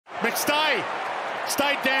McStay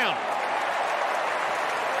stayed down.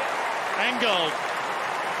 Angled.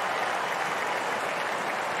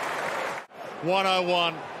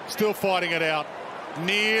 101, still fighting it out.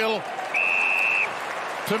 Neal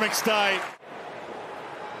to McStay.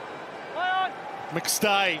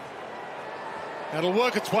 McStay. That'll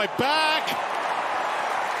work its way back.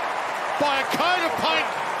 By a coat of paint,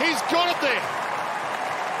 he's got it there.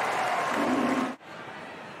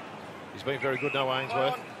 He's been very good, Noah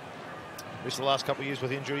Ainsworth. Missed the last couple of years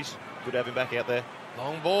with injuries. Good to have him back out there.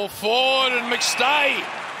 Long ball forward and McStay.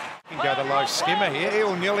 He can go the low skimmer here.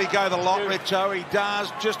 He'll nearly go the lot, Richo. He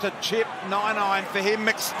does. Just a chip. 9-9 for him.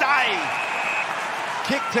 McStay.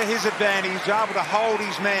 Kick to his advantage. Able to hold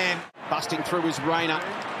his man. Busting through his Rayner.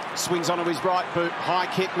 Swings onto his right boot. High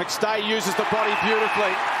kick. McStay uses the body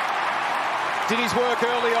beautifully. Did his work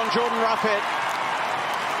early on Jordan Roughhead.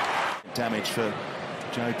 Damage for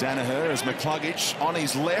Joe Danaher as McCluggage on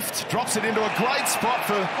his left drops it into a great spot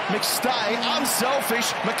for McStay.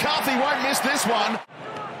 Unselfish. McCarthy won't miss this one.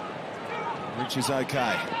 Rich is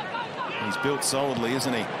okay. He's built solidly,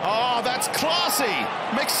 isn't he? Oh, that's classy.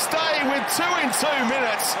 McStay with 2 in 2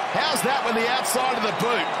 minutes. How's that with the outside of the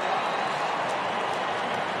boot?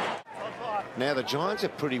 Now the Giants are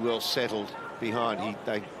pretty well settled behind.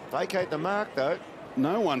 They vacate the mark, though.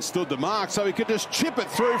 No one stood the mark, so he could just chip it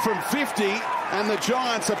through from 50, and the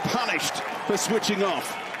Giants are punished for switching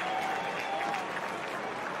off.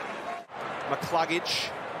 McCluggage,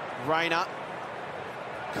 Rayner,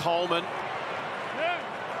 Coleman.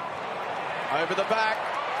 Over the back,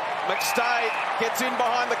 McStay gets in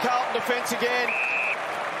behind the Carlton defence again.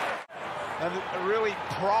 And a really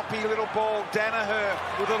proppy little ball. Danaher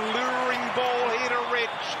with a luring ball here to Rich.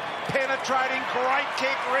 Penetrating, great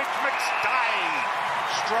kick, Rich McStay.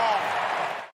 Strong.